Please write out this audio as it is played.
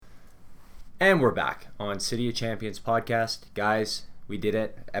And we're back on City of Champions podcast. Guys, we did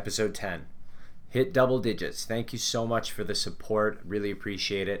it. Episode 10. Hit double digits. Thank you so much for the support. Really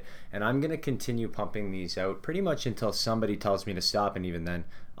appreciate it. And I'm going to continue pumping these out pretty much until somebody tells me to stop. And even then,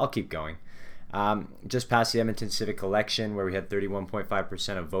 I'll keep going. Just past the Edmonton Civic election where we had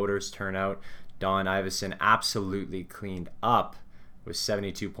 31.5% of voters turn out. Dawn Iveson absolutely cleaned up with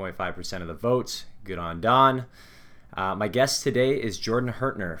 72.5% of the votes. Good on Dawn. My guest today is Jordan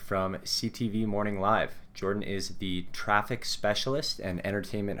Hertner from CTV Morning Live. Jordan is the traffic specialist and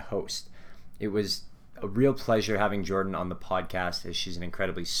entertainment host. It was a real pleasure having Jordan on the podcast as she's an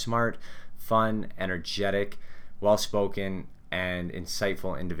incredibly smart, fun, energetic, well-spoken, and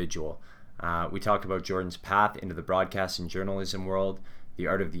insightful individual. We talked about Jordan's path into the broadcast and journalism world, the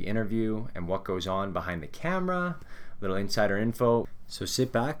art of the interview, and what goes on behind the camera, little insider info. So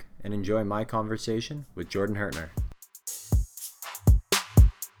sit back and enjoy my conversation with Jordan Hertner.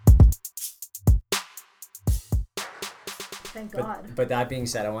 Thank God. But that being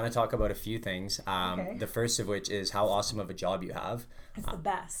said, I want to talk about a few things. Okay. The first of which is how awesome of a job you have. It's the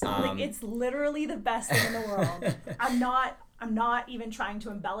best. It's literally the best thing in the world. I'm not even trying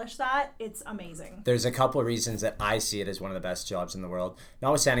to embellish that. It's amazing. There's a couple of reasons that I see it as one of the best jobs in the world.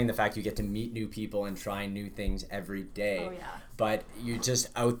 Notwithstanding the fact you get to meet new people and try new things every day. Oh, yeah. But you're just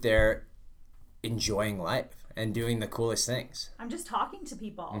out there enjoying life and doing the coolest things. I'm just talking to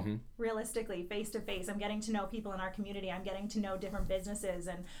people, realistically, face to face. I'm getting to know people in our community. I'm getting to know different businesses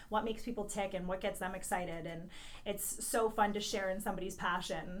and what makes people tick and what gets them excited. And it's so fun to share in somebody's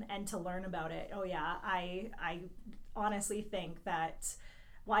passion and to learn about it. Oh yeah, I honestly think that,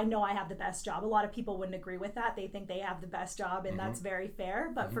 well, I know I have the best job. A lot of people wouldn't agree with that. They think they have the best job, and that's very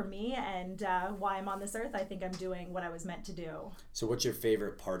fair. But for me and why I'm on this earth, I think I'm doing what I was meant to do. So what's your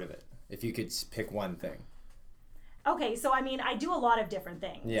favorite part of it? If you could pick one thing. Okay, so I mean, I do a lot of different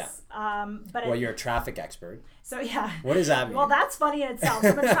things. Yeah. But Well, you're a traffic expert. So yeah. What does that mean? Well, that's funny in itself. So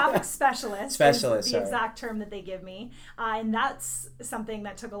I'm a traffic specialist. Specialist, is the sorry. exact term that they give me, and that's something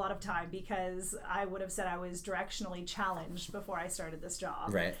that took a lot of time because I would have said I was directionally challenged before I started this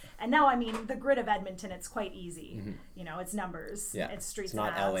job. Right. And now, I mean, the grid of Edmonton, it's quite easy. You know, it's numbers. Yeah. It's streets. It's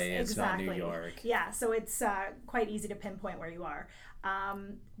not and LA. ads. It's not New York. Yeah. So it's quite easy to pinpoint where you are.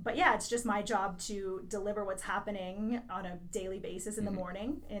 But yeah, it's just my job to deliver what's happening on a daily basis in the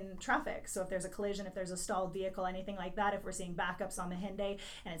morning in traffic. So if there's a collision, if there's a stalled vehicle, anything like that, if we're seeing backups on the Henday,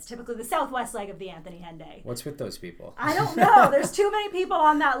 and it's typically the southwest leg of the Anthony Henday. What's with those people? I don't know. There's too many people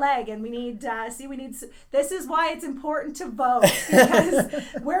on that leg, and we need, this is why it's important to vote, because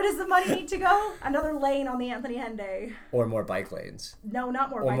where does the money need to go? Another lane on the Anthony Henday. Or more bike lanes. No,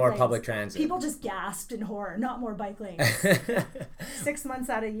 not more Or bike more lanes. public transit. People just gasped in horror. Not more bike lanes. 6 months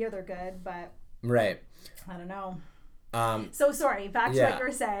out of the year they're good, but Right. I don't know. So sorry, back to what you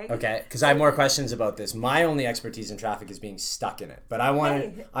were saying. Okay, because I have more questions about this. My only expertise in traffic is being stuck in it, but I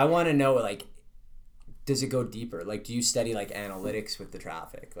want to know, like, does it go deeper? Like, do you study like analytics with the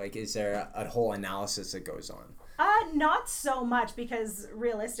traffic? Like, is there a whole analysis that goes on? Not so much, because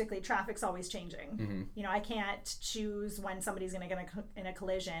realistically, traffic's always changing. You know, I can't choose when somebody's going to get in a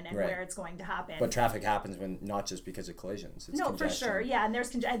collision and where it's going to happen. But traffic happens when not just because of collisions. It's no, congestion. for sure, yeah,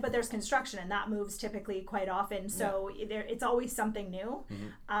 and but there's construction, and that moves typically quite often. So it's always something new.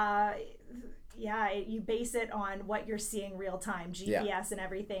 You base it on what you're seeing real time, GPS and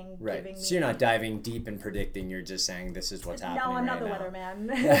everything. Right. Giving So you're not diving deep and predicting. You're just saying this is what's happening. No, I'm not the now.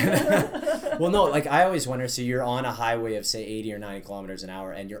 weatherman. Well, no, like I always wonder, so you're on a highway of say 80 or 90 kilometers an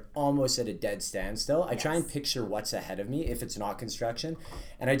hour and you're almost at a dead standstill. I try and picture what's ahead of me if it's not construction.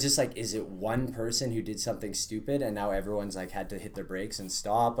 And I just like, is it one person who did something stupid and now everyone's like had to hit their brakes and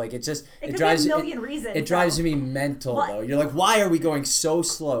stop? Like it drives be a million reasons. It drives me mental though. You're like, why are we going so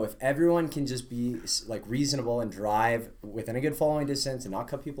slow? If everyone can just be like reasonable and drive within a good following distance and not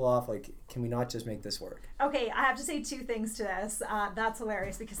cut people off, like can we not just make this work? Okay, I have to say two things to this. That's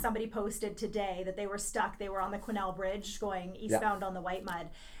hilarious because somebody posted today that they were stuck. They were on the Quesnel Bridge going eastbound on the White Mud.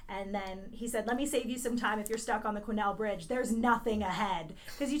 And then he said, let me save you some time if you're stuck on the Quesnel Bridge. There's nothing ahead.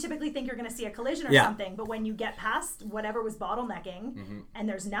 Because you typically think you're going to see a collision or something. But when you get past whatever was bottlenecking and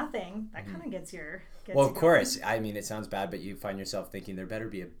there's nothing, that kind of gets your... Well, of course. I mean, it sounds bad, but you find yourself thinking there better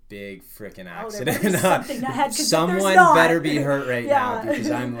be a big freaking accident. There better be something ahead, someone better be hurt right now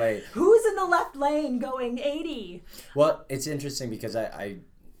because I'm late. Who's in the left lane going 80? Well, it's interesting because I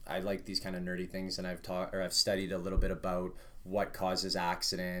like these kind of nerdy things, and I've studied a little bit about what causes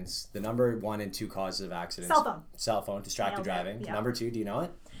accidents. The number 1 and 2 causes of accidents. Cell phone, distracted driving. Yeah. Number 2, do you know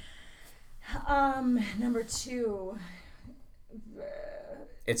it? Number 2.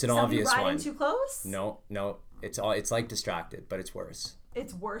 It's an obvious one. Riding too close? No. It's like distracted, but it's worse.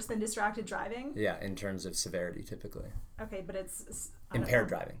 It's worse than distracted driving? Yeah, in terms of severity, typically. Okay, but it's... Impaired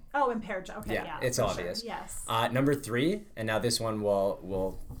driving. Oh, impaired driving. Okay, yeah. It's obvious. Sure. Yes. Number 3, and now this one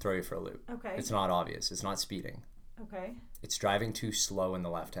will throw you for a loop. Okay. It's not obvious. It's not speeding. Okay. It's driving too slow in the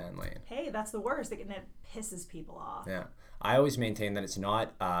left-hand lane. Hey, that's the worst. And it pisses people off. Yeah. I always maintain that it's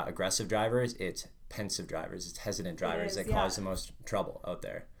not aggressive drivers, it's pensive drivers, it's hesitant drivers that cause the most trouble out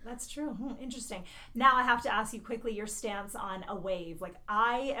there. That's true. Interesting. Now I have to ask you quickly your stance on a wave. Like,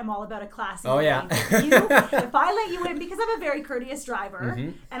 I am all about a classy wave. Yeah. If I let you in, because I'm a very courteous driver,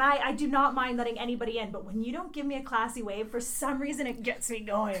 and I do not mind letting anybody in, but when you don't give me a classy wave, for some reason it gets me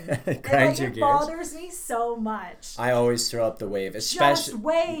going. It bothers me so much. I always throw up the wave, especially. Just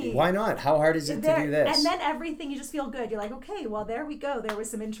wave. Why not? How hard is it to do this? And then everything, you just feel good. You're like, okay, well, there we go. There was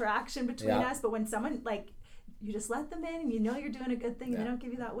some interaction between us, but when someone, like, you just let them in and you know you're doing a good thing, they don't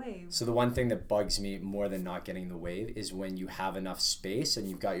give you that wave. So the one thing that bugs me more than not getting the wave is when you have enough space and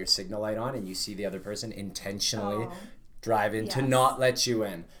you've got your signal light on and you see the other person intentionally drive in to not let you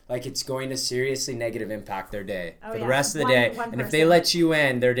in. Like, it's going to seriously negative impact their day for the rest of the day. And if they let you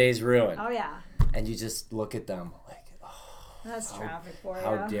in, their day's ruined. Oh, yeah. And you just look at them like, that's traffic for you.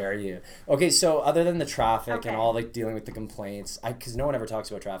 How dare you? Okay, so other than the traffic and all like dealing with the complaints, because no one ever talks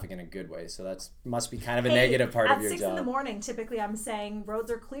about traffic in a good way, so that must be kind of a negative part of your job. At 6 in the morning, typically I'm saying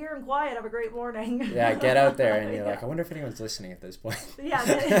roads are clear and quiet. Have a great morning. Yeah, get out there, and you're like, I wonder if anyone's listening at this point. Yeah.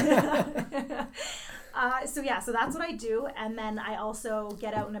 So that's what I do, and then I also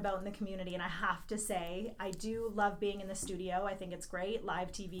get out and about in the community. And I have to say, I do love being in the studio. I think it's great.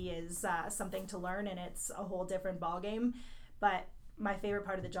 Live TV is something to learn, and it's a whole different ballgame. But my favorite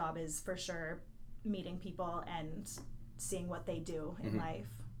part of the job is for sure meeting people and seeing what they do in life.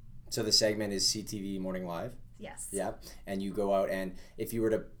 So the segment is CTV Morning Live? Yes. Yeah. And you go out, and if you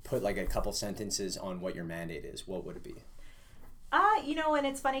were to put like a couple sentences on what your mandate is, what would it be? And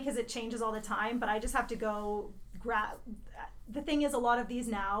it's funny because it changes all the time, but I just have to go grab. The thing is, a lot of these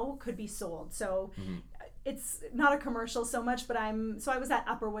now could be sold. So it's not a commercial so much, but I was at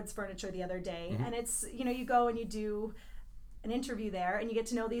Upperwoods Furniture the other day, and it's, you go and you do an interview there and you get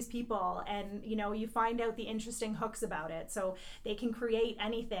to know these people, and you find out the interesting hooks about it, so they can create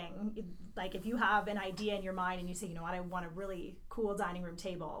anything. Like, if you have an idea in your mind and you say, I want a really cool dining room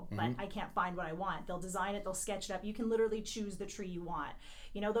table, but I can't find what I want, they'll design it, they'll sketch it up. You can literally choose the tree you want,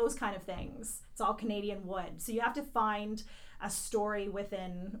 those kind of things. It's all Canadian wood, so you have to find a story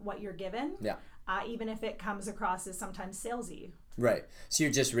within what you're given, even if it comes across as sometimes salesy. Right. So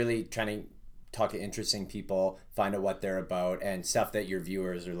you're just really trying to talk to interesting people, find out what they're about, and stuff that your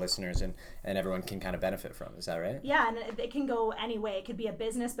viewers or listeners and everyone can kind of benefit from. Is that right? Yeah, and it can go any way. It could be a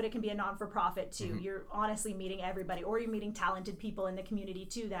business, but it can be a non-for-profit too. You're honestly meeting everybody, or you're meeting talented people in the community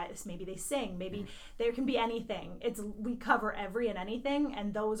too that maybe they sing, maybe there can be anything. We cover every and anything,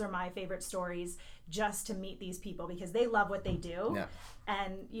 and those are my favorite stories, just to meet these people because they love what they do. Yeah.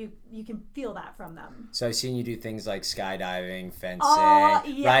 And you can feel that from them. So I've seen you do things like skydiving,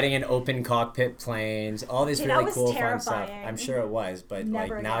 fencing, riding in open cockpit planes, all these really cool fun stuff. I'm sure it was, but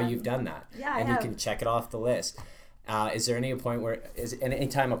now you've done that. Yeah, and you can check it off the list. Is there any point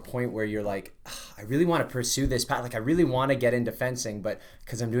where you're like, I really want to pursue this path, like I really want to get into fencing, but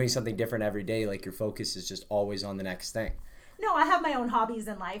because I'm doing something different every day, like your focus is just always on the next thing? No, I have my own hobbies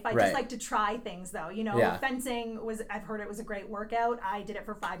in life. I just like to try things, though. Fencing I've heard it was a great workout. I did it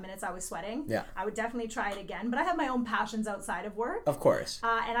for 5 minutes. I was sweating. Yeah. I would definitely try it again. But I have my own passions outside of work. Of course.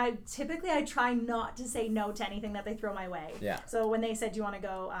 And I try not to say no to anything that they throw my way. Yeah. So when they said, do you want to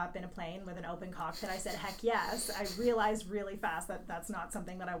go up in a plane with an open cockpit? I said, heck yes. I realized really fast that that's not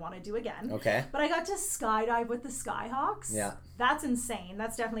something that I want to do again. Okay. But I got to skydive with the Skyhawks. Yeah. That's insane.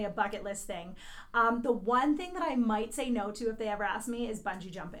 That's definitely a bucket list thing. The one thing that I might say no to if they ever ask me is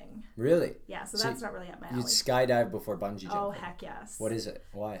bungee jumping. Really? Yeah, so that's not really up my alley. You'd skydive before bungee jumping? Oh, heck yes. What is it?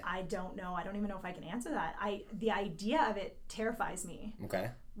 Why? I don't know. I don't even know if I can answer that. The idea of it terrifies me. Okay.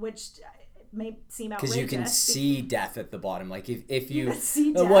 Which may seem outrageous. Because you can see death at the bottom. Like if you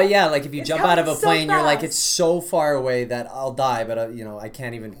see death. Well, yeah, like if you jump out of a plane, you're like, it's so far away that I'll die, but I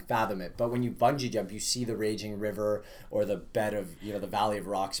can't even fathom it. But when you bungee jump, you see the raging river or the bed of, the valley of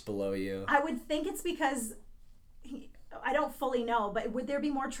rocks below you. I would think it's because I don't fully know, but would there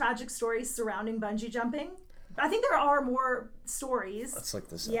be more tragic stories surrounding bungee jumping? I think there are more stories. Let's look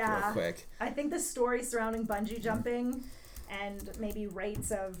this up real quick. I think the stories surrounding bungee jumping and maybe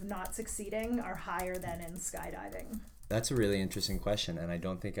rates of not succeeding are higher than in skydiving. That's a really interesting question, and I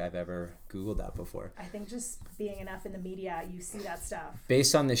don't think I've ever Googled that before. I think just being enough in the media, you see that stuff.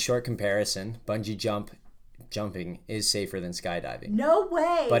 Based on this short comparison, bungee jumping is safer than skydiving. No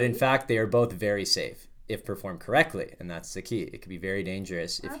way! But in fact, they are both very safe. if performed correctly, and that's the key. It could be very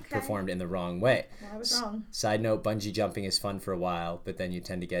dangerous if you performed in the wrong way. Well, I was wrong. Side note, bungee jumping is fun for a while, but then you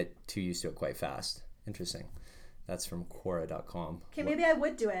tend to get too used to it quite fast. Interesting. That's from Quora.com. Okay, maybe I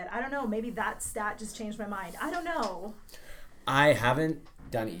would do it. I don't know. Maybe that stat just changed my mind. I don't know. I haven't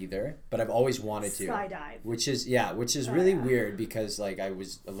done either, but I've always wanted to. Skydive. Which is really weird because like I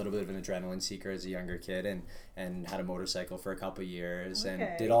was a little bit of an adrenaline seeker as a younger kid and had a motorcycle for a couple years and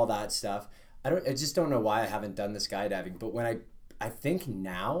did all that stuff. I just don't know why I haven't done the skydiving, but when I think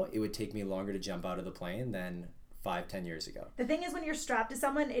now it would take me longer to jump out of the plane than 5-10 years ago. The thing is, when you're strapped to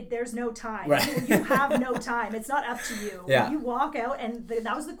someone, there's no time. Right. You have no time. It's not up to you. Yeah. You walk out, and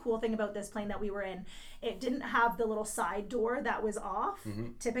that was the cool thing about this plane that we were in. It didn't have the little side door that was off.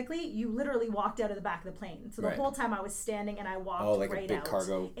 Mm-hmm. Typically, you literally walked out of the back of the plane. So the whole time I was standing and I walked right out. Oh, like a big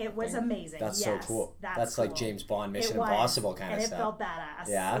cargo It was amazing. That's so cool. That's cool. Like James Bond, Mission Impossible kind of stuff. And it felt badass.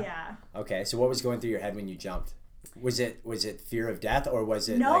 Yeah? Okay, so what was going through your head when you jumped? Was it fear of death or was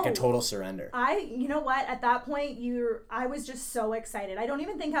it like a total surrender? You know what? At that point, I was just so excited. I don't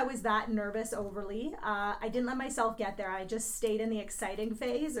even think I was that nervous overly. I didn't let myself get there. I just stayed in the exciting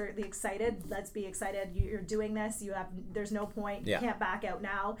phase or the excited. Let's be excited. You're doing this. There's no point. You can't back out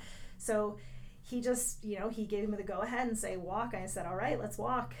now. So he just, he gave me the go ahead and say walk. I said, all right, let's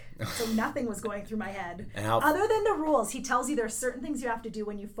walk. So nothing was going through my head. Other than the rules, he tells you there's certain things you have to do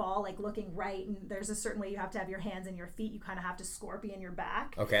when you fall, like looking right, and there's a certain way you have to have your hands and your feet. You kind of have to scorpion your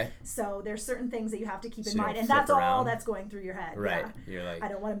back. Okay. So there's certain things that you have to keep in mind, and that's all that's going through your head. Right. Yeah. You're like, I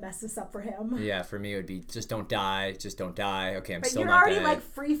don't want to mess this up for him. Yeah, for me it would be just don't die. Okay, I'm but still not dead. But you're already like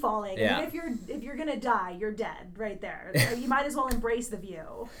free falling. Yeah. And if you're gonna die, you're dead right there. You might as well embrace the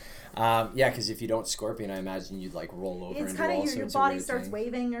view. Because if you don't scorpion, I imagine you'd like roll over. It's kind of your body starts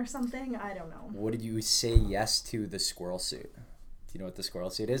waving or something. I don't know. What did you say yes to the squirrel suit? Do you know what the squirrel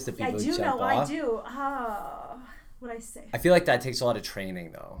suit is? The people who jump off? I do. What'd I say? I feel like that takes a lot of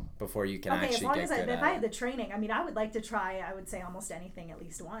training though before you can actually get good at it. If I had the training, I would like to try. I would say almost anything at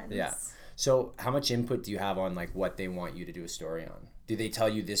least once. Yeah. So how much input do you have on like what they want you to do a story on? Do they tell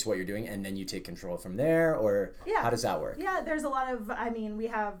you this what you're doing and then you take control from there, or how does that work? Yeah, there's a lot of. We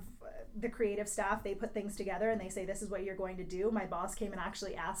have the creative staff. They put things together and they say this is what you're going to do. My boss came and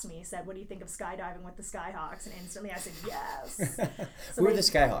actually asked me, said, what do you think of skydiving with the Skyhawks? And instantly I said yes. Who are the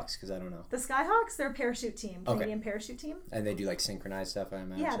Skyhawks? Because I don't know. The Skyhawks, they're a parachute team, Canadian parachute team. And they do like synchronized stuff, I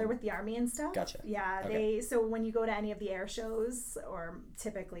imagine? Yeah, they're with the Army and stuff. Gotcha. Yeah, so when you go to any of the air shows, or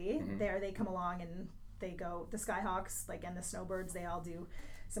typically they come along and they go, the Skyhawks, like, and the Snowbirds, they all do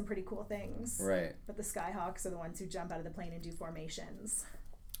some pretty cool things. Right. But the Skyhawks are the ones who jump out of the plane and do formations.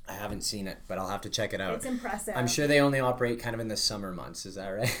 I haven't seen it, but I'll have to check it out. It's impressive. I'm sure they only operate kind of in the summer months. Is that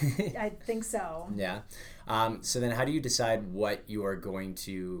right? I think so. Yeah. So then how do you decide what you are going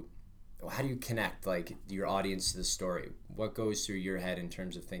to... How do you connect like your audience to the story? What goes through your head in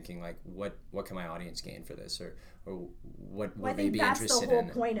terms of thinking like what can my audience gain for this, or what would they be interested in? I think that's the whole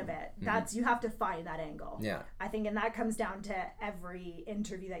point of it. That's you have to find that angle. Yeah. I think, and that comes down to every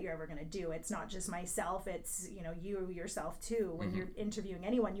interview that you're ever going to do. It's not just myself. It's you yourself too. When you're interviewing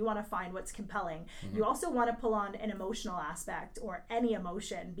anyone, you want to find what's compelling. You also want to pull on an emotional aspect or any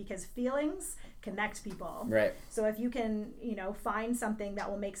emotion, because feelings connect people. Right. So if you can find something that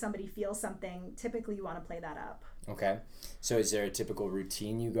will make somebody feel something, typically you want to play that up. Okay. So is there a typical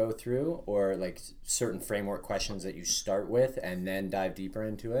routine you go through, or like certain framework questions that you start with and then dive deeper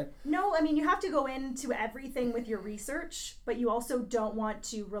into it? No, you have to go into everything with your research, but you also don't want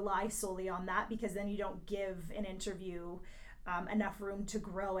to rely solely on that, because then you don't give an interview enough room to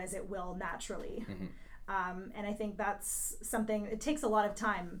grow as it will naturally. And I think that's something, it takes a lot of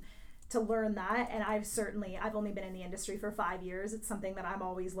time to learn that, and I've only been in the industry for 5 years. It's something that I'm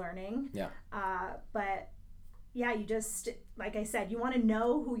always learning. Yeah. But yeah, you just, like I said, you want to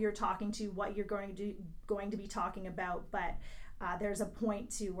know who you're talking to, what you're going to be talking about, but there's a point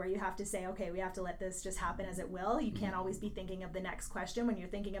to where you have to say, okay, we have to let this just happen as it will. You can't always be thinking of the next question. When you're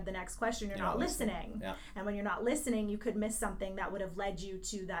thinking of the next question, you're not listening. Yeah. And when you're not listening, you could miss something that would have led you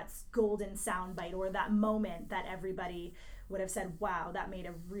to that golden soundbite, or that moment that everybody would have said, wow, that made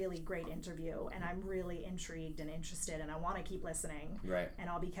a really great interview, and I'm really intrigued and interested, and I want to keep listening. Right. And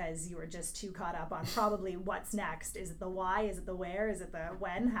all because you were just too caught up on probably what's next. Is it the why? Is it the where? Is it the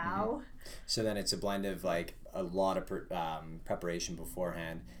when? How? So then it's a blend of like a lot of preparation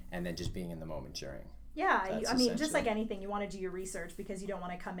beforehand, and then just being in the moment during. Yeah, just like anything, you want to do your research, because you don't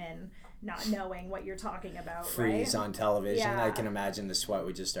want to come in not knowing what you're talking about. Freeze right? on television. Yeah. I can imagine the sweat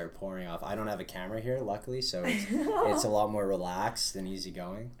would just start pouring off. I don't have a camera here, luckily, so it's a lot more relaxed and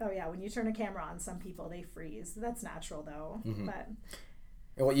easygoing. Oh yeah, when you turn a camera on, some people, they freeze. That's natural though. But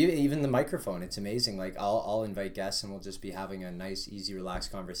Well, even the microphone, it's amazing. Like I'll invite guests and we'll just be having a nice, easy,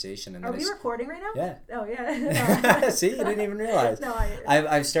 relaxed conversation. And are we recording right now? Yeah. Oh yeah. See, you didn't even realize. No,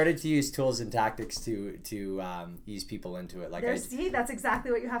 I've started to use tools and tactics to ease people into it. Like see, that's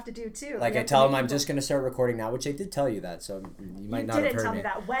exactly what you have to do too. Like I tell them I'm just going to start recording now, which I did tell you that, so you might not have heard me. You didn't tell me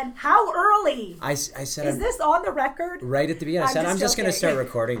that. When? How early? I said. Is this on the record? Right at the beginning. I said I'm just going to start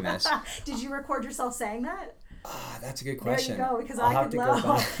recording this. Did you record yourself saying that? That's a good question. There you go, because I could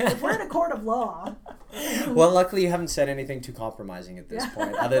love. If we're in a court of law. Well, luckily you haven't said anything too compromising at this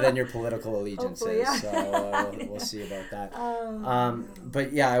point, other than your political allegiances. Yeah. So we'll see about that.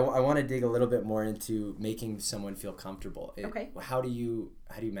 But yeah, I want to dig a little bit more into making someone feel comfortable. Okay. How do you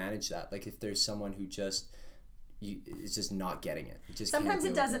manage that? Like if there's someone who is just not getting it. Sometimes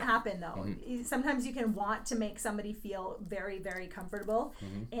it doesn't happen though. Mm-hmm. Sometimes you can want to make somebody feel very, very comfortable,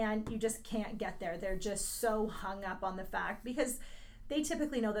 and you just can't get there. They're just so hung up on the fact because they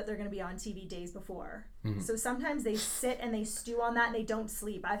typically know that they're going to be on TV days before. Mm-hmm. So sometimes they sit and they stew on that and they don't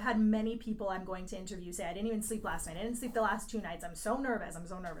sleep. I've had many people I'm going to interview say, I didn't even sleep last night. I didn't sleep the last 2 nights. I'm so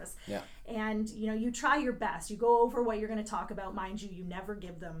nervous. Yeah. And, you try your best. You go over what you're going to talk about. Mind you, you never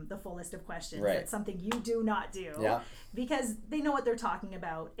give them the full list of questions. Right. That's something you do not do. Yeah. Because they know what they're talking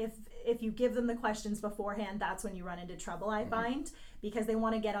about. If you give them the questions beforehand, that's when you run into trouble, I find. Because they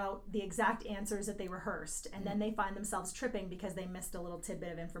want to get out the exact answers that they rehearsed, and then they find themselves tripping because they missed a little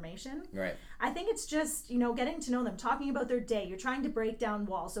tidbit of information. Right. I think it's just, getting to know them, talking about their day. You're trying to break down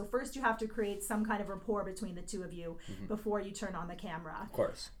walls. So first you have to create some kind of rapport between the two of you before you turn on the camera. Of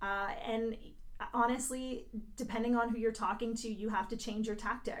course. And honestly, depending on who you're talking to, you have to change your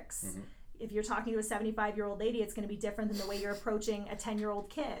tactics. Mm-hmm. If you're talking to a 75-year-old lady, it's going to be different than the way you're approaching a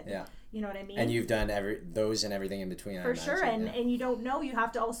 10-year-old kid. Yeah. You know what I mean? And you've done those and everything in between. For sure. And you don't know. You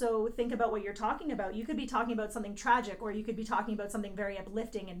have to also think about what you're talking about. You could be talking about something tragic, or you could be talking about something very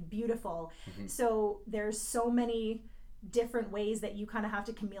uplifting and beautiful. Mm-hmm. So there's so many different ways that you kind of have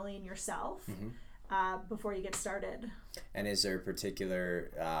to chameleon yourself. Mm-hmm. Before you get started. And is there a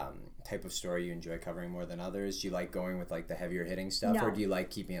particular type of story you enjoy covering more than others? Do you like going with like the heavier hitting stuff, or do you like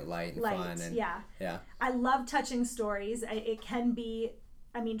keeping it light and fun? And, yeah. I love touching stories. It can be,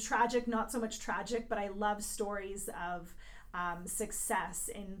 tragic, not so much tragic, but I love stories of success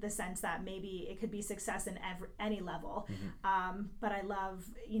in the sense that maybe it could be success in any level. Mm-hmm. But I love,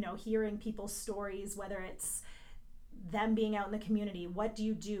 hearing people's stories, whether it's them being out in the community. What do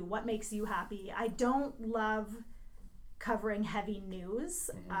you do? What makes you happy? I don't love covering heavy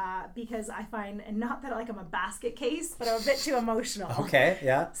news because I find, and not that I'm a basket case, but I'm a bit too emotional. Okay,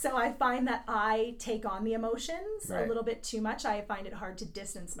 yeah. So I find that I take on the emotions a little bit too much. I find it hard to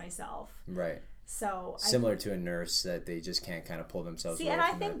distance myself. Right. So similar to a nurse that they just can't kind of pull themselves away and I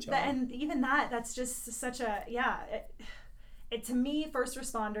from think that job. And even that's just such a It to me, first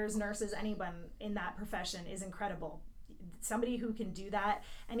responders, nurses, anyone in that profession is incredible. Somebody who can do that.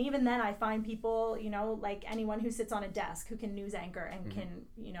 And even then I find people, like anyone who sits on a desk who can news anchor and can,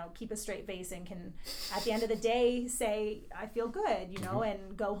 keep a straight face and can at the end of the day say, I feel good,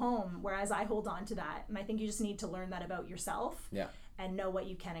 and go home. Whereas I hold on to that. And I think you just need to learn that about yourself. Yeah. And know what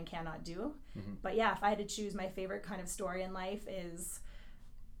you can and cannot do. Mm-hmm. But yeah, if I had to choose, my favorite kind of story in life is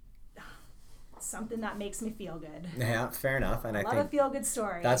something that makes me feel good. Yeah, fair enough. And I think a feel-good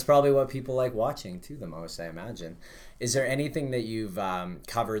story. That's probably what people like watching too the most, I imagine. Is there anything that you've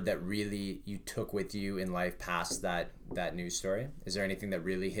covered that really you took with you in life past that news story? Is there anything that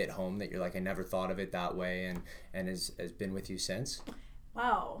really hit home that you're like, I never thought of it that way and has been with you since?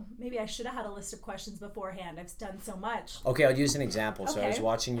 Wow, maybe I should have had a list of questions beforehand. I've done so much. Okay, I'll use an example. Okay. So I was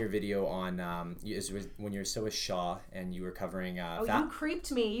watching your video on when you were still with Shaw and you were covering. You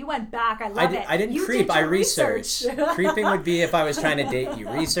creeped me. You went back. I love it. I didn't creep. I researched. Creeping would be if I was trying to date you.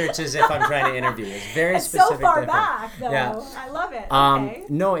 Research is if I'm trying to interview. It's very specific. So far different. back, though. Yeah. I love it. Okay.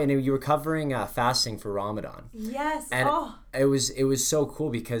 No, and you were covering fasting for Ramadan. Yes. And it was so cool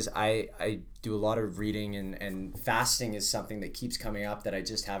because I do a lot of reading and fasting is something that keeps coming up that I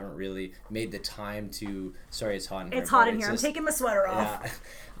just haven't really made the time to. Sorry, it's hot in here. It's hot in here. I'm taking my sweater off.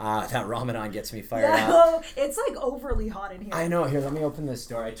 Yeah, that Ramadan gets me fired up. It's like overly hot in here. I know. Here, let me open this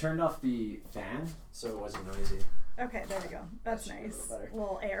door. I turned off the fan so it wasn't noisy. Okay, there we go. That's nice. A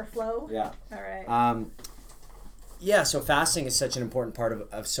little airflow. Yeah. All right. Yeah, so fasting is such an important part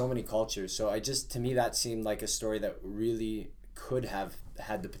of so many cultures. So to me, that seemed like a story that really could have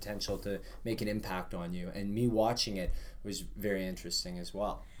had the potential to make an impact on you. And me watching it was very interesting as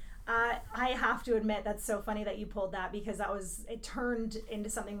well. I have to admit, that's so funny that you pulled that because it turned into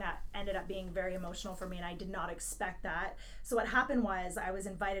something that ended up being very emotional for me and I did not expect that. So what happened was I was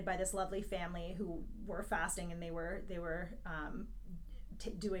invited by this lovely family who were fasting and they were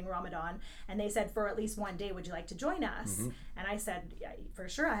doing Ramadan, and they said for at least one day, would you like to join us? And I said, yeah, for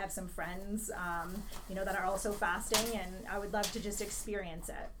sure. I have some friends, that are also fasting, and I would love to just experience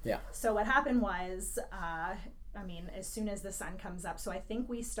it. Yeah. So what happened was, as soon as the sun comes up. So I think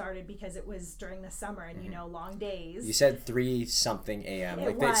we started because it was during the summer and, long days. You said 3 something a.m.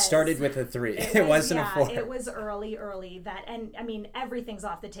 It started with a 3. It wasn't a 4. It was early that, and everything's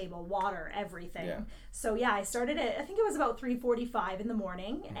off the table, water, everything. Yeah. So I started it, I think it was about 3:45 in the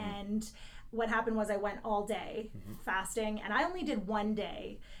morning. And what happened was I went all day fasting, and I only did one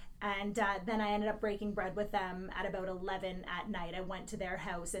day. And then I ended up breaking bread with them at about 11 at night. I went to their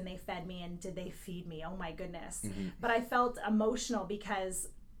house and they fed me, and did they feed me? Oh my goodness. But I felt emotional because,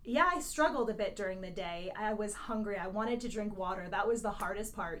 I struggled a bit during the day. I was hungry. I wanted to drink water. That was the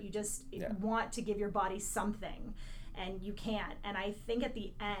hardest part. You just want to give your body something, and you can't. And I think at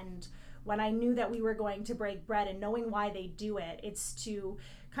the end, when I knew that we were going to break bread, and knowing why they do it, it's to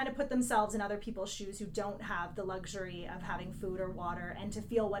kind of put themselves in other people's shoes who don't have the luxury of having food or water, and to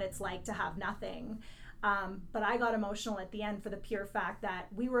feel what it's like to have nothing. But I got emotional at the end for the pure fact that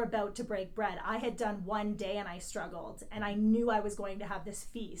we were about to break bread. I had done one day and I struggled, and I knew I was going to have this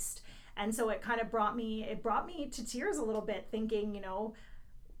feast. And so it kind of brought me to tears a little bit, thinking,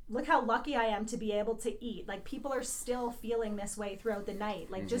 look how lucky I am to be able to eat. Like, people are still feeling this way throughout the night.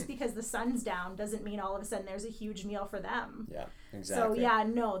 Like, just because the sun's down doesn't mean all of a sudden there's a huge meal for them. Yeah, exactly.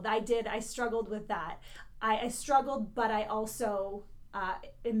 So I struggled with that. I struggled, but I also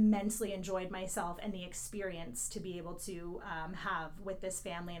immensely enjoyed myself and the experience to be able to have with this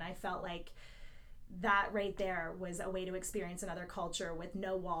family. And I felt like that right there was a way to experience another culture with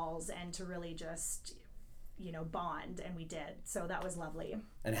no walls, and to really just bond, and we did. So that was lovely.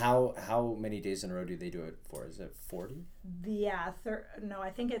 And how many days in a row do they do it for? Is it 40? Yeah, I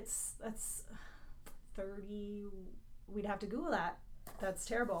think that's 30. We'd have to Google that. That's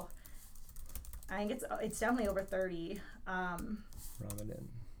terrible. I think it's definitely over 30. Ramadan.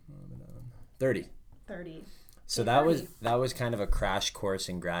 30. 30. So that was kind of a crash course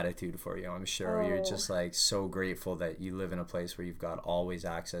in gratitude for you. I'm sure you're just like so grateful that you live in a place where you've got always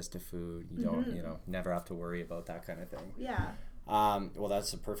access to food. You don't, never have to worry about that kind of thing. Yeah. Well,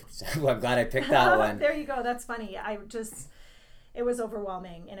 that's a perfect example. I'm glad I picked that one. There you go. That's funny. It was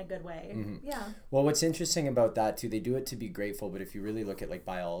overwhelming in a good way. Yeah. Well, what's interesting about that too, they do it to be grateful, but if you really look at like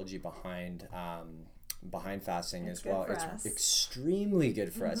biology behind fasting as well, it's extremely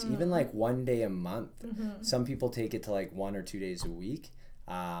good for us. Even like one day a month. Some people take it to like 1 or 2 days a week.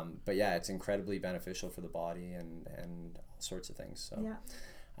 But yeah, it's incredibly beneficial for the body and all sorts of things. So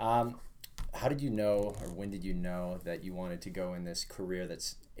how did you know, or when did you know that you wanted to go in this career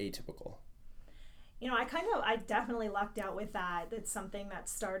that's atypical? I definitely lucked out with that. It's something that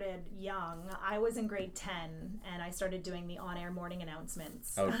started young. I was in grade 10 and I started doing the on-air morning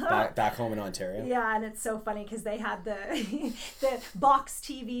announcements. Oh, back home in Ontario? Yeah, and it's so funny because they had the box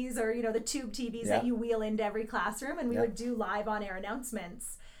TVs, or, the tube TVs that you wheel into every classroom, and we would do live on-air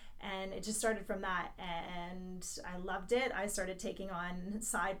announcements. And it just started from that, and I loved it. I started taking on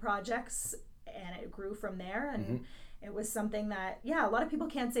side projects, and it grew from there. And it was something that, a lot of people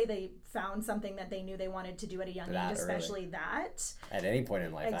can't say they found something that they knew they wanted to do at a young age, especially that. At any point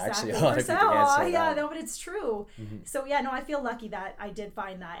in life, exactly. Actually, a lot of people can't say that. No, but it's true. So I feel lucky that I did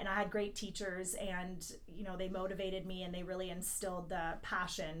find that, and I had great teachers, and they motivated me, and they really instilled the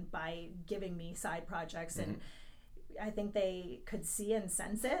passion by giving me side projects, and I think they could see and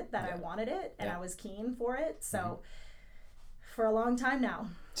sense it that I wanted it, and I was keen for it. So for a long time now.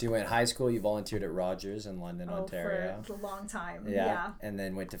 So you went high school, you volunteered at Rogers in London, Ontario. For a long time. Yeah. And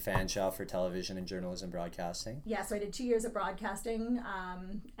then went to Fanshawe for television and journalism broadcasting. Yeah, so I did 2 years of broadcasting,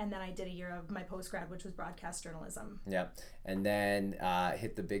 and then I did a year of my postgrad, which was broadcast journalism. Yeah. And then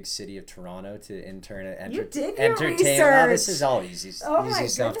hit the big city of Toronto to intern at You did your research. Oh, this is all easy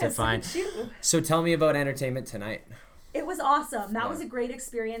stuff to find. Look at you. So tell me about Entertainment Tonight. It was awesome. That was a great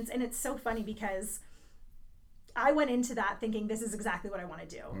experience, and it's so funny because I went into that thinking this is exactly what I want to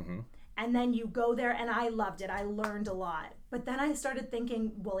do. And then you go there, and I loved it. I learned a lot. But then I started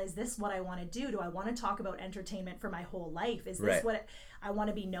thinking, well, is this what I want to do? Do I want to talk about entertainment for my whole life? Is this what I want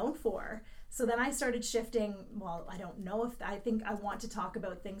to be known for? So then I started shifting. Well, I don't know I think I want to talk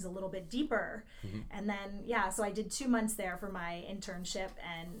about things a little bit deeper. And then, so I did 2 months there for my internship,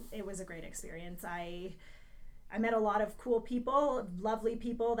 and it was a great experience. I met a lot of cool people, lovely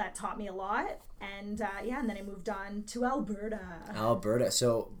people that taught me a lot. And and then I moved on to Alberta.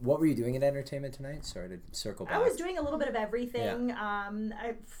 So what were you doing at Entertainment Tonight? Sorry to circle back. I was doing a little bit of everything.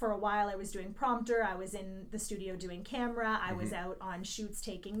 For a while I was doing prompter. I was in the studio doing camera. I was out on shoots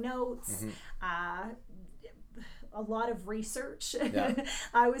taking notes. a lot of research. Yeah.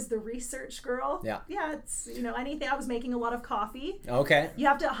 I was the research girl. Yeah. Yeah, it's, anything. I was making a lot of coffee. Okay. You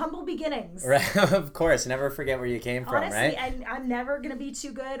have to humble beginnings. Right. Of course. Never forget where you came from, Honestly, right? and I'm never going to be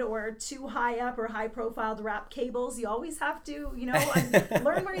too good or too high up or high profile to wrap cables. You always have to,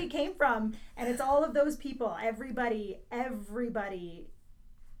 learn where you came from. And it's all of those people. Everybody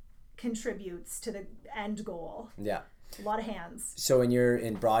contributes to the end goal. Yeah. A lot of hands. So when you're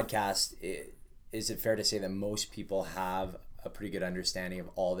in broadcast, is it fair to say that most people have a pretty good understanding of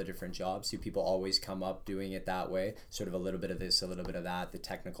all the different jobs? Do people always come up doing it that way? Sort of a little bit of this, a little bit of that, the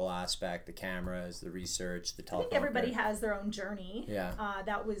technical aspect, the cameras, the research, the teleprompter. I think everybody has their own journey. Yeah.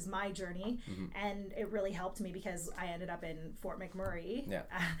 That was my journey. And it really helped me because I ended up in Fort McMurray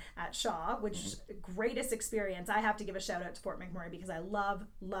at Shaw, which greatest experience. I have to give a shout out to Fort McMurray because I love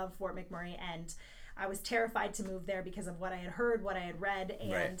Fort McMurray, and I was terrified to move there because of what I had heard, what I had read,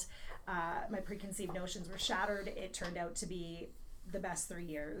 and my preconceived notions were shattered. It turned out to be the best 3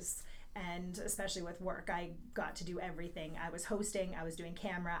 years. And especially with work, I got to do everything. I was hosting, I was doing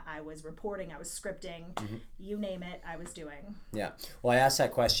camera, I was reporting, I was scripting, you name it, I was doing. Yeah. Well, I asked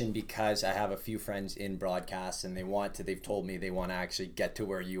that question because I have a few friends in broadcast, and they've told me they want to actually get to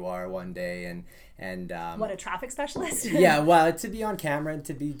where you are one day, and what, a traffic specialist? Yeah, well, to be on camera and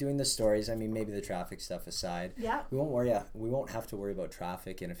to be doing the stories. I mean, maybe the traffic stuff aside. Yeah. We won't have to worry about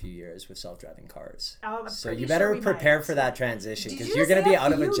traffic in a few years with self-driving cars. Oh, so you better prepare for that transition, because you're going to be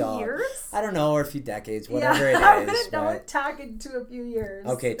out of a job. Years? I don't know, or a few decades, whatever it is. Don't tack into a few years.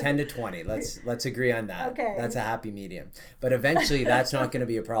 Okay, 10 to 20. Let's agree on that. Okay. That's a happy medium. But eventually that's not going to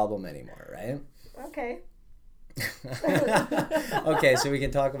be a problem anymore, right? Okay. Okay, so we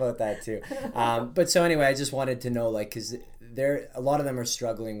can talk about that too. But so anyway, I just wanted to know, because a lot of them are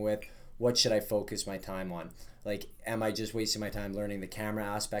struggling with, what should I focus my time on? Like, am I just wasting my time learning the camera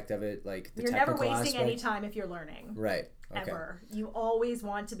aspect of it? Like the You're technical never wasting aspect? any time if you're learning. Right. Okay. Ever. You always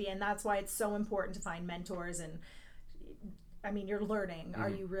want to be, and that's why it's so important to find mentors. And I mean, you're learning. Are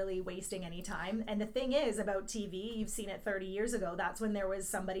you really wasting any time? And the thing is about TV, you've seen it 30 years ago. That's when there was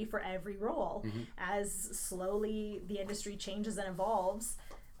somebody for every role. As slowly the industry changes and evolves,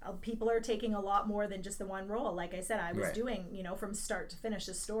 people are taking a lot more than just the one role. Like I said, I was doing, from start to finish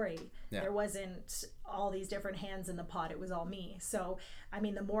a story. Yeah. There wasn't all these different hands in the pot. It was all me. So, I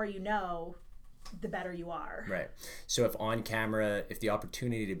mean, the more you know, the better you are. Right. So if the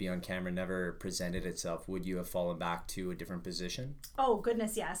opportunity to be on camera never presented itself, would you have fallen back to a different position? Oh,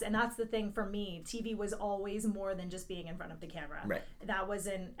 goodness, yes. And that's the thing for me. TV was always more than just being in front of the camera. Right. That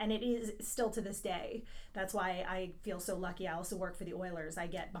wasn't, and it is still to this day. That's why I feel so lucky. I also work for the Oilers. I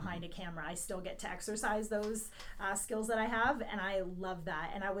get behind a camera. I still get to exercise those skills that I have, and I love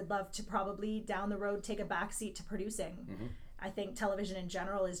that. And I would love to probably down the road take a backseat to producing. I think television in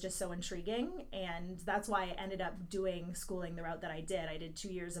general is just so intriguing, and that's why I ended up doing schooling the route that I did. I did 2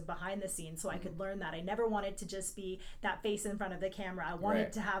 years of behind the scenes so I could learn that. I never wanted to just be that face in front of the camera. I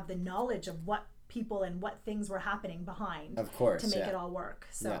wanted to have the knowledge of what people and what things were happening behind, of course, to make it all work.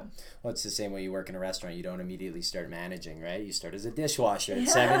 So well, it's the same way you work in a restaurant. You don't immediately start managing, right? You start as a dishwasher at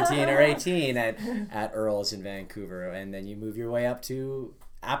 17 or 18 at Earl's in Vancouver, and then you move your way up to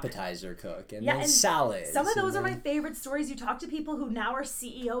appetizer cook and then salads. Some of those are my favorite stories. You talk to people who now are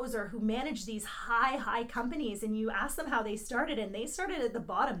CEOs or who manage these high companies, and you ask them how they started, and they started at the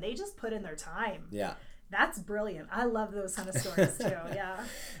bottom. They just put in their time. Yeah. That's brilliant. I love those kind of stories too. Yeah.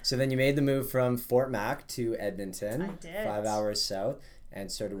 So then you made the move from Fort Mac to Edmonton. I did. 5 hours south,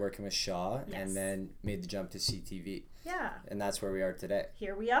 and started working with Shaw, and then made the jump to CTV. Yeah. And that's where we are today.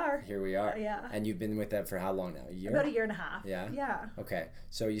 Here we are. Yeah. And you've been with them for how long now? A year? About a year and a half. Yeah? Yeah. Okay.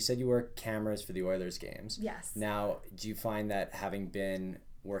 So you said you work cameras for the Oilers games. Yes. Now, do you find that having been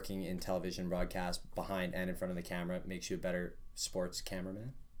working in television broadcast behind and in front of the camera makes you a better sports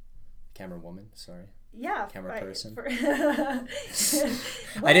cameraman? Camerawoman, sorry. Yeah. Camera person. I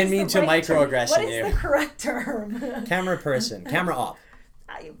didn't mean to microaggression you. What is the correct term? Camera person. Camera op.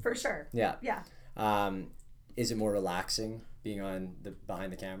 For sure. Yeah. Yeah. Is it more relaxing being on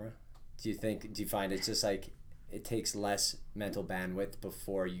behind the camera? Do you find it's just like it takes less mental bandwidth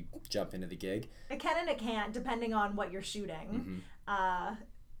before you jump into the gig? It can and it can't, depending on what you're shooting. I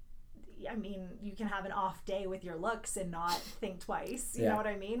mean, you can have an off day with your looks and not think twice. You know what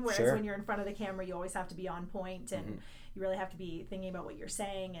I mean? Whereas when you're in front of the camera, you always have to be on point, and you really have to be thinking about what you're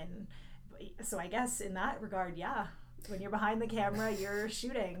saying. And so I guess in that regard, yeah. When you're behind the camera, you're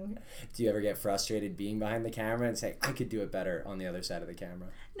shooting. Do you ever get frustrated being behind the camera and say, I could do it better on the other side of the camera?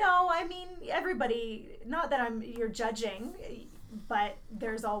 No, I mean, everybody, not that you're judging, but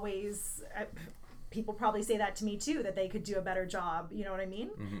there's always, people probably say that to me too, that they could do a better job. You know what I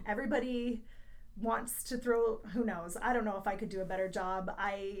mean? Everybody wants to throw, who knows? I don't know if I could do a better job.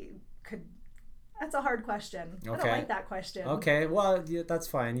 That's a hard question. Okay. I don't like that question. Okay, well, yeah, that's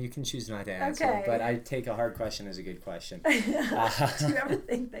fine. You can choose not to answer. Okay. But I take a hard question as a good question. Do you ever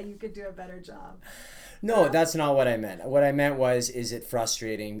think that you could do a better job? No, that's not what I meant. What I meant was, is it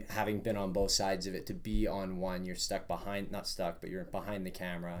frustrating, having been on both sides of it, to be on one, you're not stuck, but you're behind the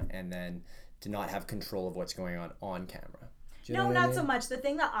camera, and then to not have control of what's going on camera? No, not so much. The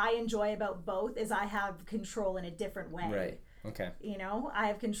thing that I enjoy about both is I have control in a different way. Right. Okay. You know, I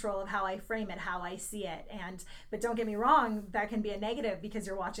have control of how I frame it, how I see it. But don't get me wrong, that can be a negative because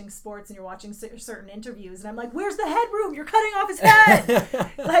you're watching sports and you're watching certain interviews and I'm like, where's the headroom? You're cutting off his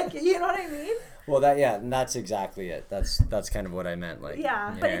head. Like, you know what I mean? Well, that's exactly it. That's kind of what I meant. Like,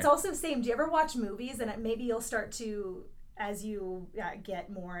 yeah, but it's also the same. Do you ever watch movies and maybe you'll start to, as you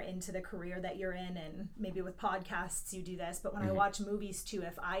get more into the career that you're in, and maybe with podcasts you do this, but when I watch movies too,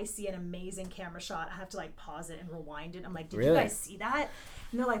 if I see an amazing camera shot, I have to like pause it and rewind it. I'm like, did you guys see that?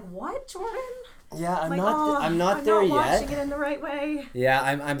 And they're like, what, Jordan? Yeah, I'm not there yet. I'm not watching it in the right way. Yeah,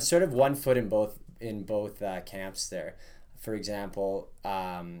 I'm sort of one foot in both camps there. For example,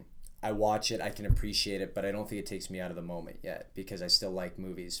 I watch it, I can appreciate it, but I don't think it takes me out of the moment yet because I still like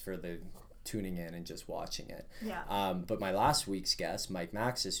movies for the tuning in and just watching it. Yeah. But my last week's guest, Mike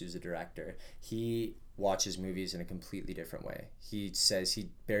Maxis, who's a director, he watches movies in a completely different way. He says he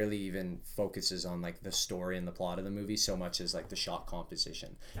barely even focuses on like the story and the plot of the movie so much as like the shot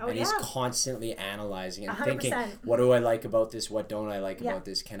composition. He's constantly analyzing and 100%. Thinking, what do I like about this? What don't I like about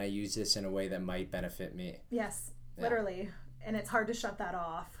this? Can I use this in a way that might benefit me? Yes, literally. And it's hard to shut that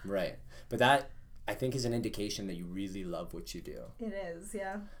off. Right. But that, I think, is an indication that you really love what you do. It is,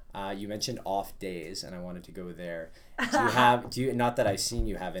 yeah. You mentioned off days, and I wanted to go there. Do you not that I've seen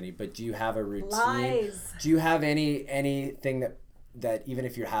you have any, but do you have a routine? Lies. Do you have anything that even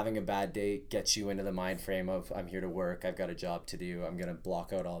if you're having a bad day gets you into the mind frame of, I'm here to work, I've got a job to do, I'm going to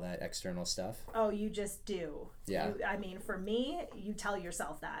block out all that external stuff? Oh, you just do. Yeah. I mean, for me, you tell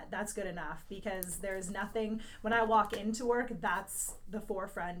yourself that. That's good enough because there's nothing, when I walk into work, that's the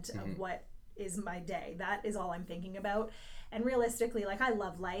forefront of what is my day. That is all I'm thinking about. And realistically, like, I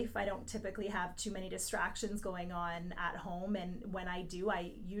love life. I don't typically have too many distractions going on at home. And when I do,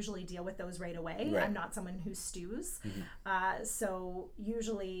 I usually deal with those right away. Right. I'm not someone who stews. So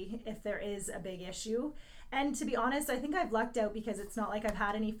usually if there is a big issue, and to be honest, I think I've lucked out because it's not like I've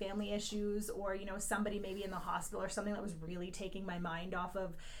had any family issues or, you know, somebody maybe in the hospital or something that was really taking my mind off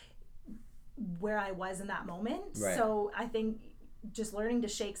of where I was in that moment. Right. So I think just learning to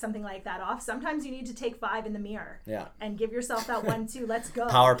shake something like that off. Sometimes you need to take 5 in the mirror. Yeah. And give yourself that 1, 2, let's go.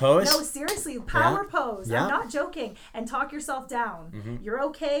 Power pose? No, seriously, power pose. Yeah. I'm not joking. And talk yourself down. You're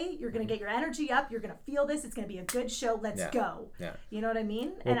okay. You're going to get your energy up. You're going to feel this. It's going to be a good show. Let's go. Yeah. You know what I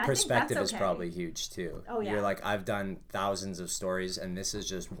mean? Well, and perspective I think that's is probably huge too. Oh, yeah. You're like, I've done thousands of stories and this is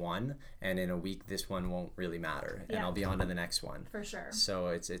just one. And in a week, this one won't really matter. And I'll be on to the next one. For sure. So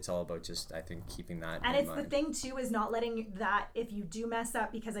it's all about just, I think, keeping that and in it's mind. The thing too is not letting that, if you do mess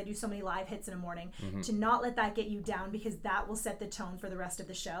up, because I do so many live hits in a morning, to not let that get you down because that will set the tone for the rest of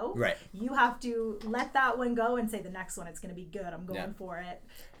the show. Right. You have to let that one go and say the next one, it's going to be good. I'm going for it.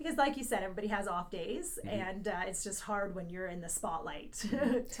 Because like you said, everybody has off days and it's just hard when you're in the spotlight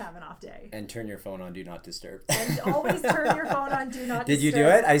to have an off day. And turn your phone on Do Not Disturb. And always turn your phone on Do Not Disturb. Did you do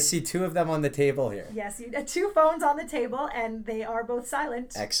it? I see 2 of them on the table here. Yes, you 2 phones on the table and they are both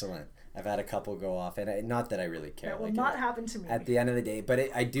silent. Excellent. I've had a couple go off, and not that I really care. That will not happen to me. At the end of the day, but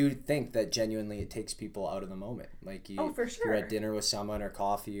I do think that genuinely it takes people out of the moment. Like for sure. You're at dinner with someone or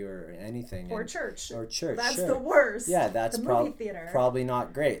coffee or anything. Or church. That's the worst. Yeah, that's the movie theater. Probably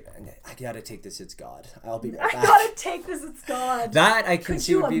not great. And I gotta take this, it's God. I'll be right back. I gotta take this, it's God. That I can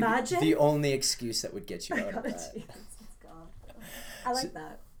see would be imagine? the only excuse that would get you out of that. Take this, it's God. I like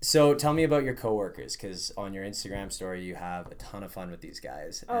that. So tell me about your coworkers, because on your Instagram story you have a ton of fun with these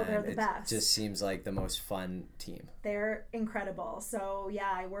guys. Oh, they're the best. It just seems like the most fun team. They're incredible. So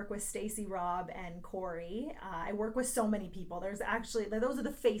yeah, I work with Stacy, Rob, and Corey. I work with so many people. Those are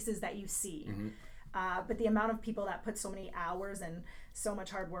the faces that you see. But the amount of people that put so many hours and so much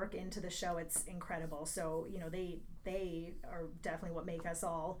hard work into the show, it's incredible. So, you know, they are definitely what make us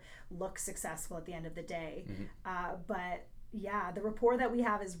all look successful at the end of the day. But yeah, the rapport that we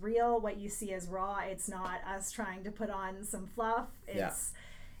have is real. What you see is raw. It's not us trying to put on some fluff.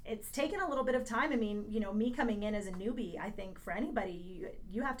 It's taken a little bit of time. I mean, you know, me coming in as a newbie, I think for anybody,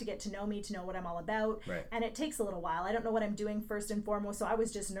 you have to get to know me to know what I'm all about. Right. And it takes a little while. I don't know what I'm doing first and foremost. So I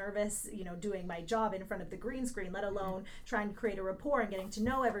was just nervous, you know, doing my job in front of the green screen, let alone trying to create a rapport and getting to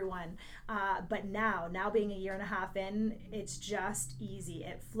know everyone. But now being a year and a half in, it's just easy.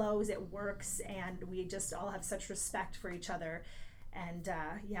 It flows, it works, and we just all have such respect for each other. And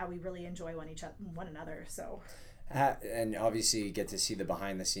we really enjoy one another. So. And obviously you get to see the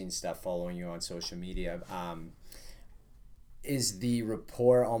behind the scenes stuff following you on social media. Is the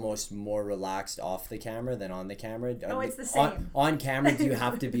rapport almost more relaxed off the camera than on the camera? Oh, it's the same. On camera, do you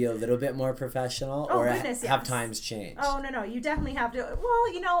have to be a little bit more professional, or goodness, have times changed? Oh, no, you definitely have to.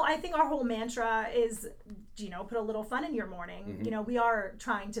 Well, you know, I think our whole mantra is, you know, put a little fun in your morning. Mm-hmm. You know, we are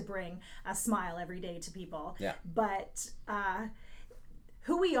trying to bring a smile every day to people. Yeah. But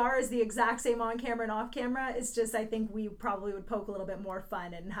who we are is the exact same on camera and off camera. It's just, I think we probably would poke a little bit more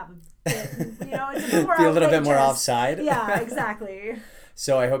fun and have a bit, you know, it's a bit more be a little bit more offside. Yeah, exactly.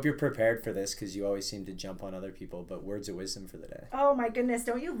 So I hope you're prepared for this, because you always seem to jump on other people. But words of wisdom for the day. Oh my goodness,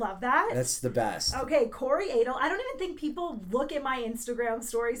 don't you love that? That's the best. Okay, Corey Adel. I don't even think people look at my Instagram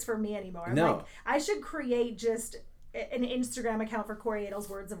stories for me anymore. No. Like, I should create just an Instagram account for Corey Adel's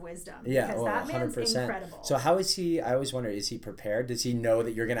Words of Wisdom. Yeah, because that man's 100%. Incredible. So how is he? I always wonder, is he prepared? Does he know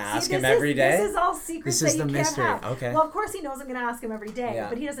that you're going to ask him every day? This is all secrets that you can't have. Okay. Well, of course he knows I'm going to ask him every day,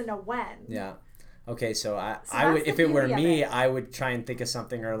 but he doesn't know when. Yeah. Okay, so I would, if it were me, I would try and think of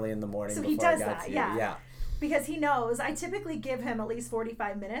something early in the morning so before I got to you. Yeah. Because he knows. I typically give him at least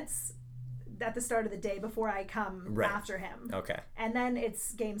 45 minutes at the start of the day before I come after him. Okay. And then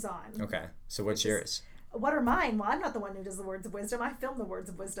it's game's on. Okay. So what's yours? What are mine? Well, I'm not the one who does the Words of Wisdom. I film the Words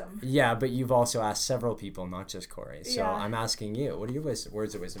of Wisdom. Yeah, but you've also asked several people, not just Corey. So I'm asking you, what are your words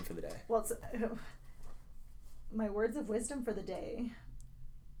of wisdom for the day? Well, my words of wisdom for the day.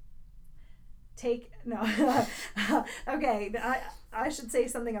 Okay, I should say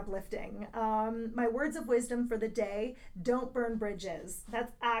something uplifting. My words of wisdom for the day: don't burn bridges.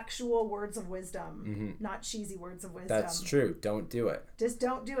 That's actual words of wisdom, not cheesy words of wisdom. That's true. Don't do it. Just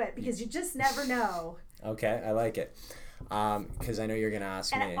don't do it, because you just never know. Okay, I like it. Because I know you're going to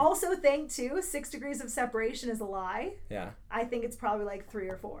ask me. And I also think, too, 6 degrees of separation is a lie. Yeah. I think it's probably like 3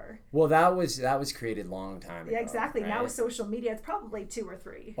 or 4. Well, that was created a long time ago. Yeah, exactly. Right? Now with social media, it's probably 2 or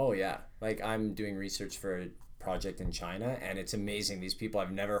 3. Oh, yeah. Like, I'm doing research for a project in China, and it's amazing. These people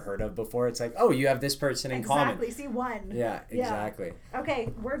I've never heard of before. It's like, oh, you have this person in common. Exactly. See, 1. Yeah, exactly.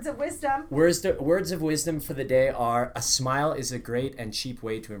 Okay, words of wisdom. Words of wisdom for the day are: a smile is a great and cheap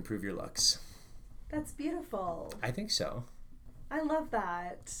way to improve your looks. That's beautiful. I think so. I love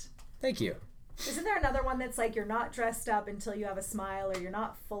that. Thank you. Isn't there another one that's like, you're not dressed up until you have a smile, or you're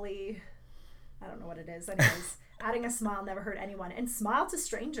not fully, I don't know what it is. Anyways, adding a smile never hurt anyone. And smile to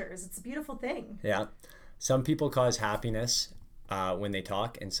strangers. It's a beautiful thing. Yeah. Some people cause happiness when they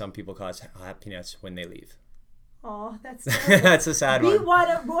talk, and some people cause happiness when they leave. Oh, that's that's a sad one. Be one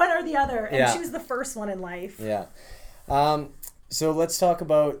or the other, and choose the first one in life. Yeah. So let's talk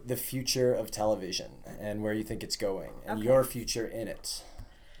about the future of television and where you think it's going, and your future in it.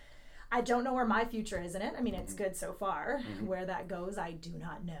 I don't know where my future is in it. I mean, it's good so far. Where that goes, I do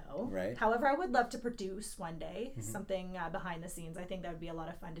not know. Right. However, I would love to produce one day something behind the scenes. I think that would be a lot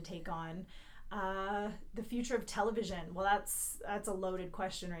of fun to take on. The future of television. Well, that's a loaded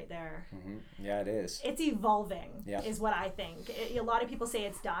question right there. Yeah, it is. It's evolving, is what I think. A lot of people say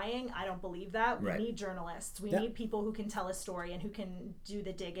it's dying. I don't believe that. We need journalists. We need people who can tell a story and who can do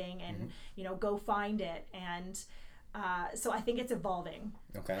the digging and go find it. And so I think it's evolving.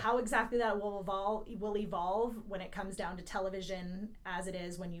 Okay. How exactly that will evolve when it comes down to television as it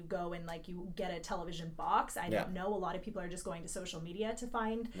is when you go and like you get a television box. I don't know. A lot of people are just going to social media to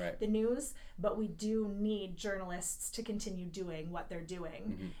find the news, but we do need journalists to continue doing what they're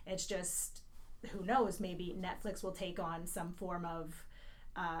doing. It's just, who knows, maybe Netflix will take on some form of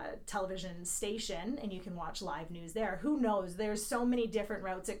television station and you can watch live news there. Who knows? There's so many different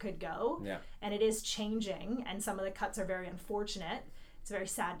routes it could go, and it is changing, and some of the cuts are very unfortunate. It's very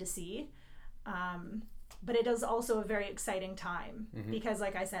sad to see, but it is also a very exciting time because,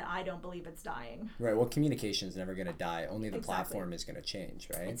 like I said, I don't believe it's dying. Right. Well, communication is never going to die. Only the platform is going to change,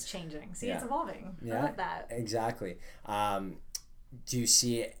 right? It's changing. See, it's evolving. I love that. Exactly. Do you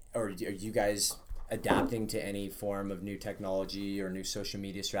see, or are you guys adapting to any form of new technology or new social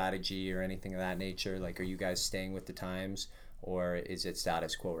media strategy or anything of that nature? Like, are you guys staying with the times, or is it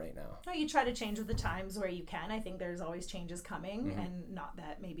status quo right now? No, you try to change with the times where you can. I think there's always changes coming, and not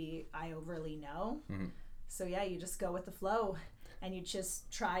that maybe I overly know. So yeah, you just go with the flow. and you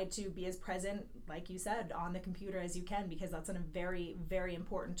just try to be as present, like you said, on the computer as you can, because that's a very, very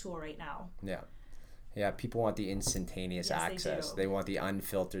important tool right now. Yeah, people want the instantaneous access. They want the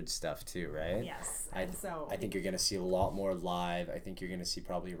unfiltered stuff too, right? Yes. I think you're going to see a lot more live. I think you're going to see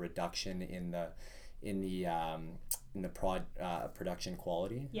probably a reduction in the production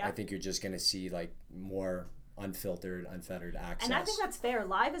quality. Yeah. I think you're just going to see like more unfiltered, unfettered access. And I think that's fair.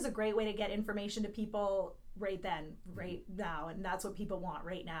 Live is a great way to get information to people right then, right now, and that's what people want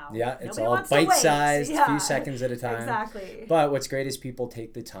right now. Yeah, it's all bite-sized, few seconds at a time. Exactly. But what's great is people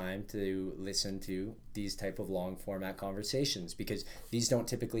take the time to listen to these type of long format conversations, because these don't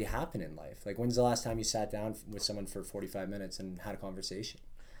typically happen in life. Like, when's the last time you sat down with someone for 45 minutes and had a conversation?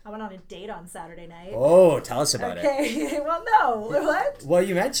 I went on a date on Saturday night. Oh, tell us about it. Okay, well, no. What? Well,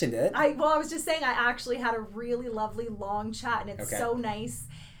 you mentioned it. I was just saying I actually had a really lovely long chat, and it's so nice.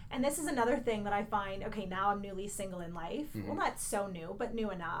 And this is another thing that I find, okay, now I'm newly single in life. Mm-hmm. Well, not so new, but new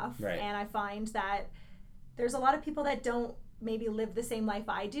enough. Right. And I find that there's a lot of people that don't maybe live the same life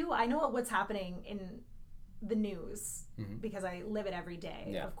I do. I know what's happening in the news because I live it every day.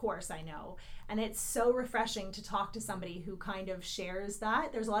 Yeah. Of course I know. And it's so refreshing to talk to somebody who kind of shares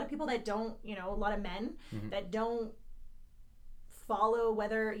that. There's a lot of people that don't, a lot of men that don't follow,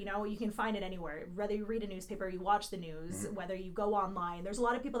 whether you can find it anywhere, whether you read a newspaper, you watch the news, whether you go online. There's a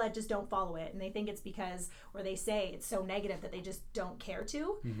lot of people that just don't follow it, and they think it's because, or they say it's so negative that they just don't care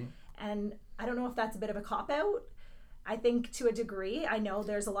to. And I don't know if that's a bit of a cop-out. I think to a degree, I know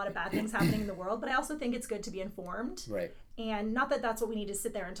there's a lot of bad things happening in the world, but I also think it's good to be informed. Right. And not that that's what we need to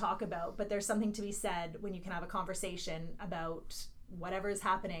sit there and talk about, but there's something to be said when you can have a conversation about whatever is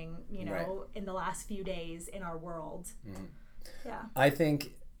happening, in the last few days in our world. Yeah. I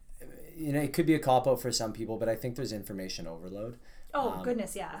think, it could be a cop-out for some people, but I think there's information overload. Oh,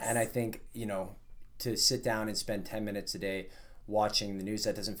 goodness, yes. And I think, to sit down and spend 10 minutes a day watching the news,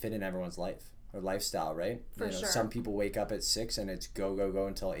 that doesn't fit in everyone's life or lifestyle, right? For sure. Some people wake up at 6 and it's go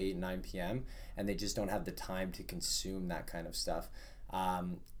until 8, 9 p.m. and they just don't have the time to consume that kind of stuff.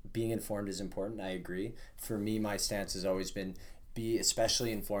 Being informed is important. I agree. For me, my stance has always been be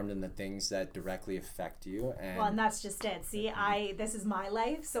especially informed in the things that directly affect you. And that's just it. See, this is my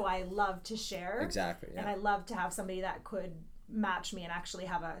life, so I love to share. Exactly. Yeah. And I love to have somebody that could match me and actually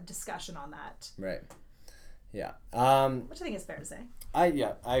have a discussion on that. Right. Yeah. Which I think is fair to say. I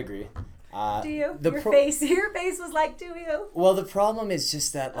agree. Do you? Your face was like, do you? Well, the problem is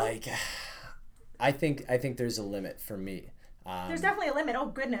just that, I think there's a limit for me. There's definitely a limit. Oh,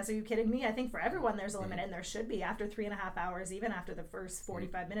 goodness. Are you kidding me? I think for everyone there's a limit, and there should be. After 3.5 hours, even after the first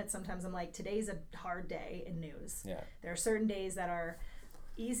 45 minutes, sometimes I'm like, today's a hard day in news. Yeah. There are certain days that are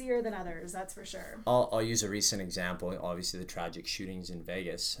easier than others, that's for sure. I'll use a recent example. Obviously, the tragic shootings in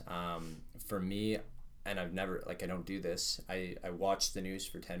Vegas. For me, and I've never, I don't do this, I watched the news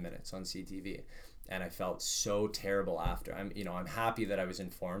for 10 minutes on CTV, and I felt so terrible after. I'm happy that I was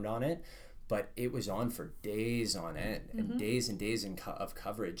informed on it, but it was on for days on end and days of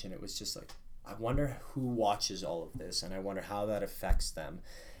coverage. And it was just like, I wonder who watches all of this, and I wonder how that affects them.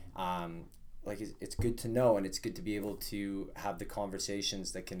 It's good to know, and it's good to be able to have the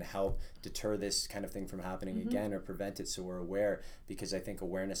conversations that can help deter this kind of thing from happening again or prevent it, so we're aware, because I think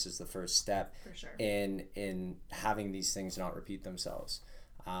awareness is the first step for sure in having these things not repeat themselves.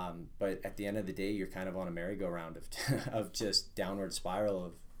 But at the end of the day, you're kind of on a merry-go-round of just downward spiral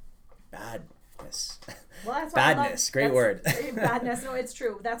of badness. Well, that's badness. Great word. Badness. No, it's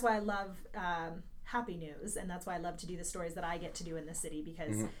true. That's why I love happy news, and that's why I love to do the stories that I get to do in the city,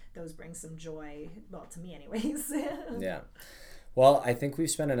 because those bring some joy. Well, to me, anyways. Yeah. Well, I think we've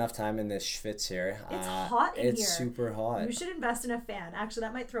spent enough time in this schwitz here. It's hot in here. It's super hot. You should invest in a fan. Actually,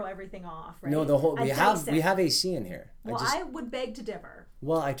 that might throw everything off, right? No, we have AC in here. Well, I would beg to differ.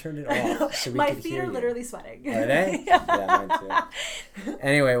 Well, I turned it off so we My could feet hear are you. literally sweating. Are they? Yeah, mine too.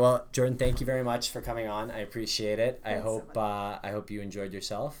 Anyway, well, Jordan, thank you very much for coming on. I appreciate it. I hope you enjoyed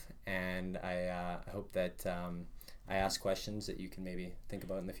yourself, and I hope that I ask questions that you can maybe think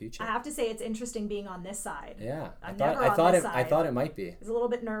about in the future. I have to say, it's interesting being on this side. Yeah, I thought it might be. It's a little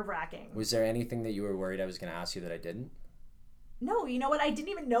bit nerve-wracking. Was there anything that you were worried I was going to ask you that I didn't? No, you know what? I didn't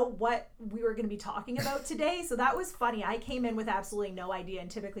even know what we were going to be talking about today, so that was funny. I came in with absolutely no idea,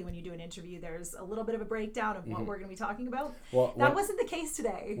 and typically when you do an interview, there's a little bit of a breakdown of what we're going to be talking about. Well, that wasn't the case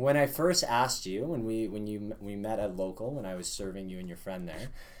today. When I first asked you, when we met at Local, when I was serving you and your friend there,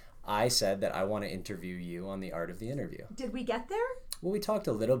 I said that I want to interview you on the art of the interview. Did we get there? Well, we talked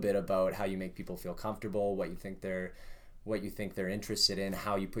a little bit about how you make people feel comfortable, what you think they're interested in,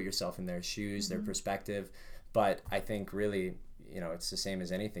 how you put yourself in their shoes, their perspective. But I think really, it's the same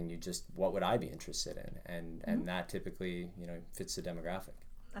as anything. You just, what would I be interested in? And that typically, fits the demographic.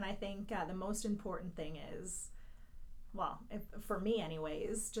 And I think the most important thing is, for me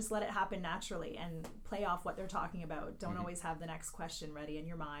anyways, just let it happen naturally and play off what they're talking about. Don't always have the next question ready in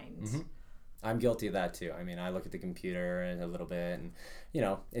your mind. I'm guilty of that too. I mean, I look at the computer a little bit and,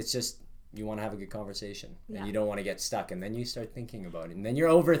 it's just, you want to have a good conversation and you don't want to get stuck, and then you start thinking about it and then you're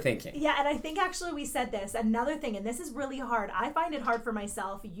overthinking. Yeah. And I think actually we said this, another thing, and this is really hard. I find it hard for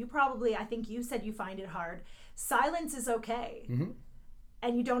myself. I think you said you find it hard. Silence is okay.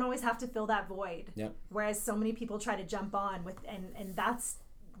 And you don't always have to fill that void. Yep. Whereas so many people try to jump on with, and that's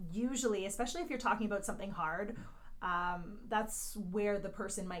usually, especially if you're talking about something hard, that's where the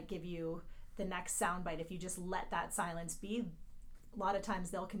person might give you the next soundbite. If you just let that silence be, a lot of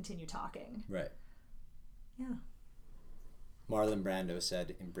times they'll continue talking. Right. Yeah. Marlon Brando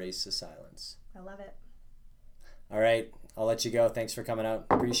said, "Embrace the silence." I love it. All right. I'll let you go. Thanks for coming out.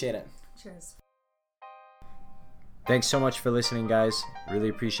 Appreciate it. Cheers. Thanks so much for listening, guys. Really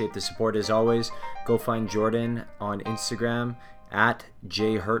appreciate the support as always. Go find Jordan on Instagram at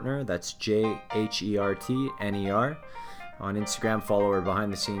jhertner. That's JHERTNER. On Instagram, follow her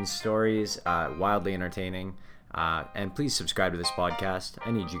behind the scenes stories. Wildly entertaining. And please subscribe to this podcast. I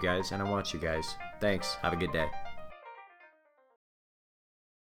need you guys and I want you guys. Thanks. Have a good day.